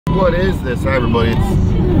What is this? Hi everybody, it's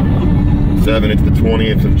the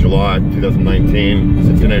 20th of July, 2019,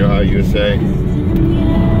 Cincinnati, Ohio, USA.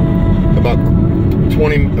 About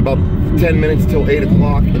 10 minutes till 8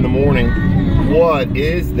 o'clock in the morning. What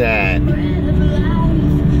is that?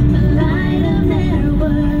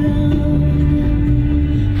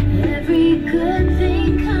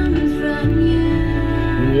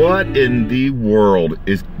 What in the world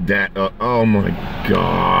is that? Oh my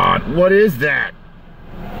God, what is that?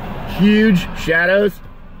 Huge shadows?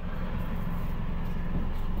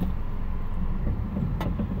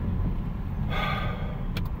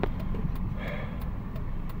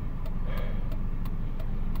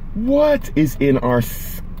 What is in our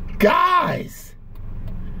skies?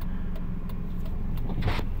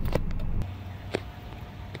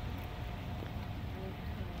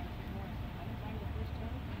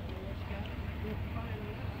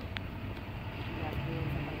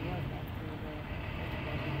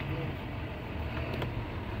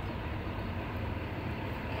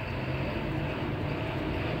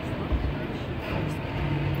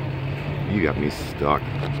 You got me stuck.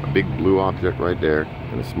 A big blue object right there,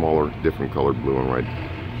 and a smaller, different colored blue one right.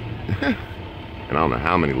 And I don't know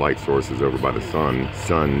how many light sources over by the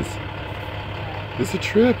suns. This is a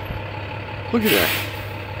trip. Look at that.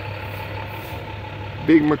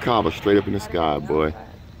 Big Merkaba straight up in the sky, boy.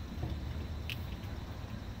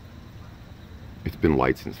 It's been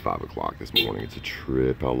light since 5 o'clock this morning. It's a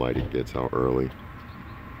trip how light it gets, how early.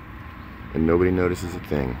 And nobody notices a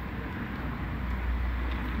thing.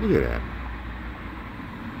 Look at that.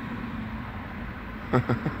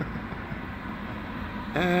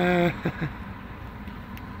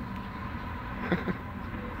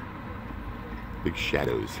 Big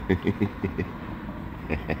shadows.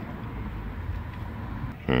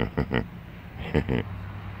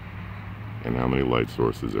 And how many light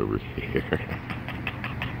sources over here?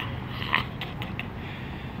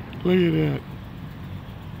 Look at that.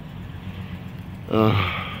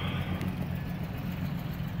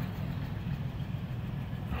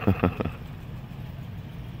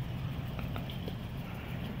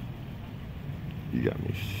 You got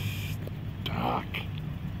me stuck.